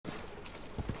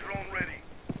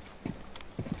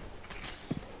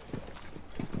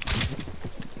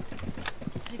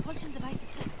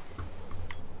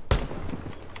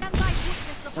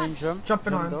Open drum.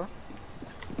 Jumping drum on. door.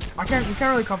 We can't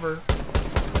really cover.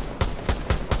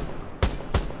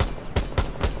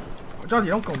 Jazzy,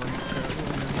 don't go, man.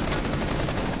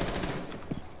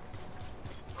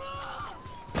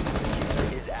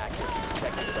 Is active.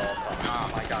 Protected at all costs.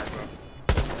 Oh my god, bro.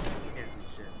 Look at this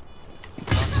shit.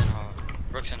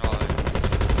 Brooks and Hall.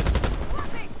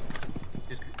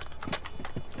 Just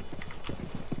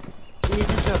He's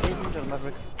in jump,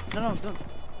 Maverick. No, don't.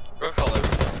 Brook Hall.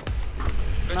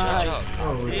 Good Nice. job.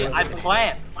 Oh, see, I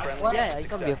plant. Yeah, he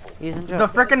can be. He's in the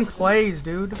jump. frickin' plays,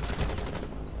 dude.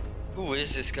 Who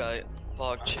is this guy?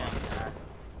 Bog champ.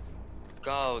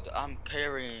 God, I'm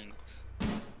carrying.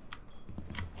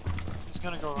 He's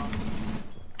gonna go wrong.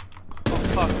 Oh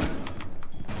fuck.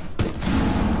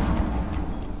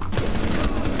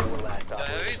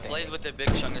 Have you played with the big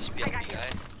chunk of SPMP guy?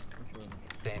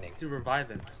 Standing. To revive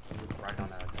him. Right on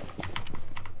that.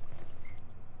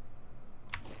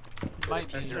 Might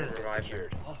be. Let's just revive him.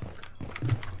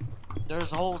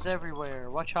 There's holes everywhere.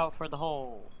 Watch out for the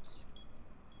holes.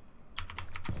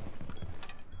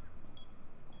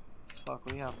 Fuck,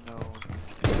 we have no.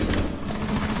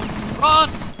 Run!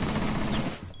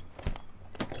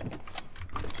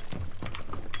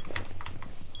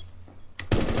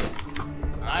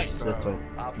 Nice, bro.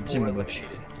 Op 4 eliminated.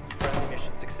 Friendly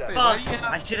mission successful. Fuck!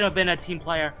 I shouldn't have been a team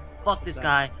player. Fuck this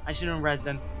guy. I shouldn't have rezzed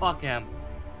him. Fuck him.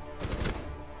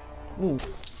 Ooh.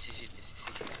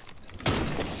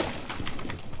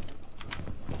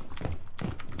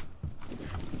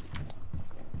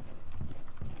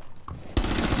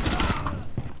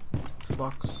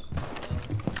 Box.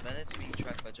 Minutes being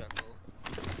tracked by Jackal.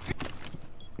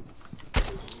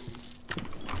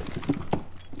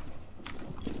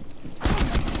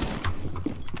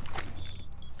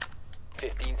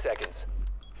 Seconds.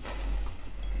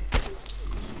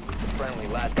 Friendly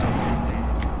last operator standing.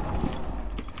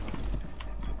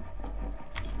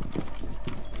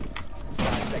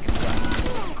 5 seconds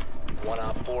left. 1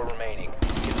 op 4 remaining. Be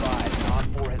advised, op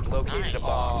 4 has located a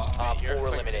bomb. Op 4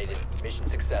 eliminated. Mission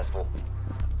successful.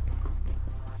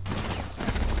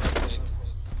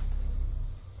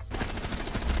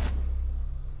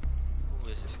 Who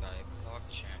is this guy? Bog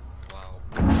champ. Wow.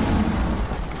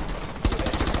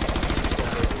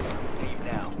 Leave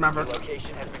now. Maverick. Your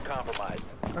location has been compromised.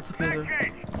 That's a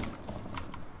fuser.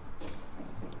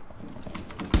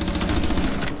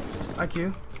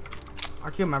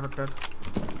 IQ Maverick dead.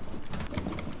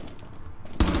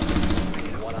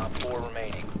 1 op 4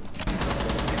 remaining.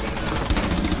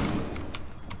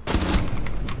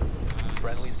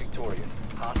 Friendly's victorious.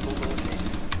 Hostiles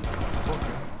eliminated.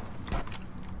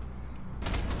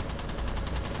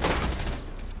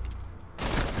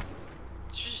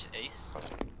 Did you just ace?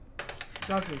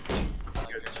 Jazzy.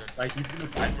 Like, he's gonna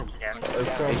fight from camp.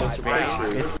 It's so much about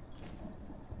truth.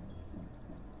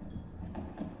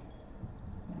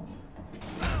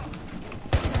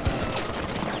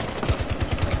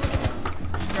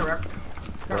 Get wrecked.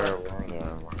 Get Where,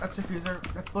 wrecked. That's a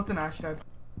fuser. That's booked in Ash dead.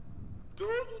 Those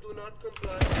who do not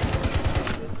comply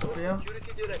Sophia.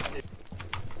 security directive.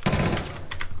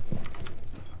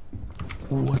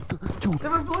 What the? Dude, They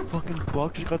have bullets. fucking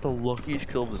Buck just got the luckiest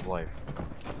kill of his life.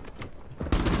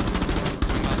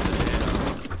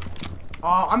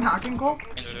 I'm hacking, Cole.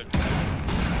 Injured.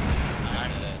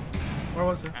 Where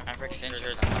was it? Maverick's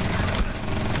injured.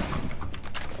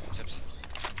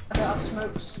 I have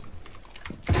smokes.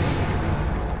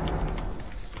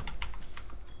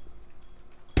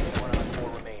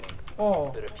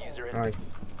 Oh, The diffuser has Alright.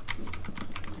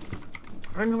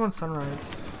 I think it's on sunrise.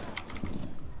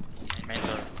 Main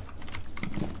door.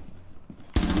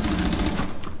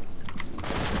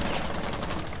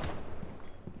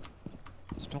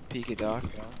 Just don't peek it, Doc.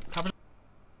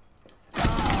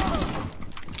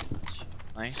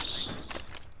 Nice.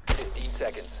 15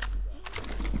 seconds.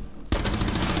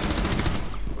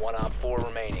 1 op 4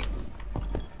 remaining.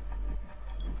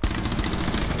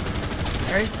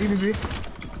 Hey, BBB.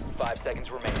 5 seconds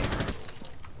remaining.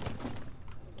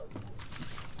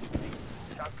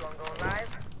 Shotgun going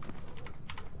live.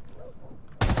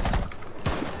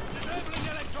 Enabling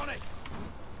electronic.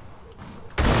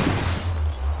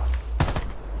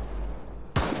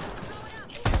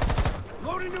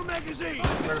 Loading new magazine.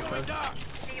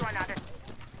 See you another.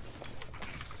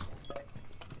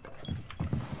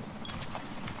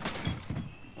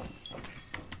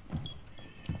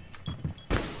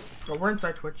 But we're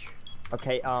inside Twitch.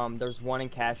 Okay, there's one in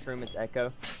cash room, it's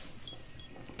Echo.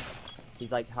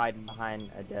 He's like hiding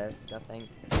behind a desk, I think.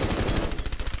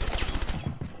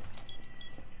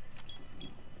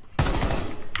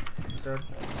 He's dead.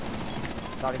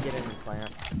 Try to get in the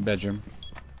plant. Bedroom.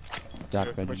 Dark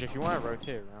bedroom. Which, if you want to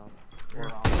rotate around.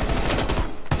 Op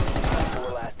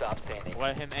 4 last stop standing.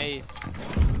 Let him ace.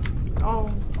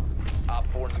 Oh. Op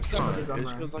 4 He's It's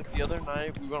unranked. because like the other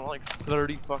night we went on like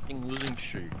 30 fucking losing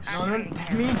streaks. No, then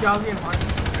me, Jazzy, and Mark.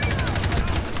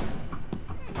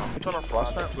 Which one on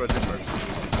flash net? What I did first.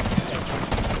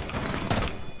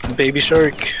 Baby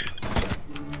shark.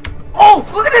 Oh,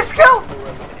 look at this kill!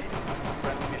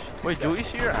 Wait, do we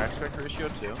see your aspect ratio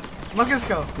too? Look at this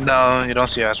kill. No, you don't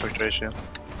see aspect ratio.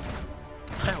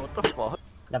 What the fuck?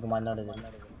 Never mind, no, they didn't.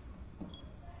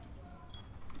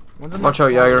 One's in Watch the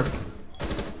out, Jaeger.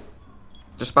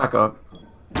 Just back up.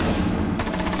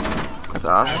 That's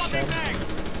Ash.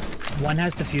 One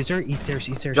has diffuser. East stairs.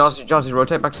 East stairs. Jossie,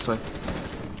 rotate back this way.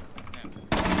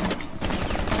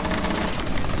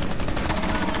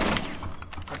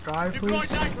 Drive,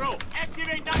 please.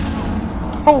 Activate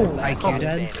Oh, That's IQ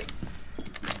dead.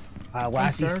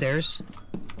 Last East east stairs.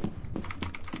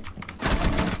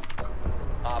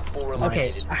 Op 4 Okay,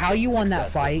 eliminated. how you won that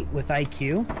fight with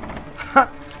IQ?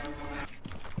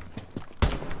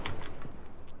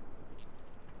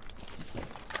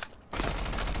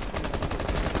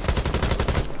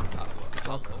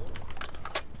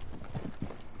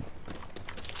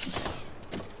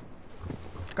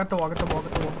 Got the wall, got the wall,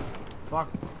 got the wall. Fuck.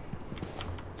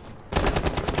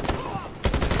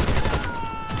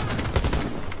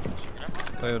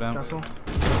 Go down. Castle.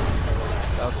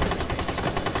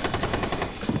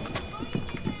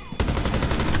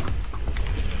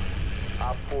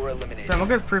 Op 4 eliminated. Damn, look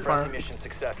at his pre-fire. Friendly mission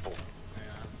successful.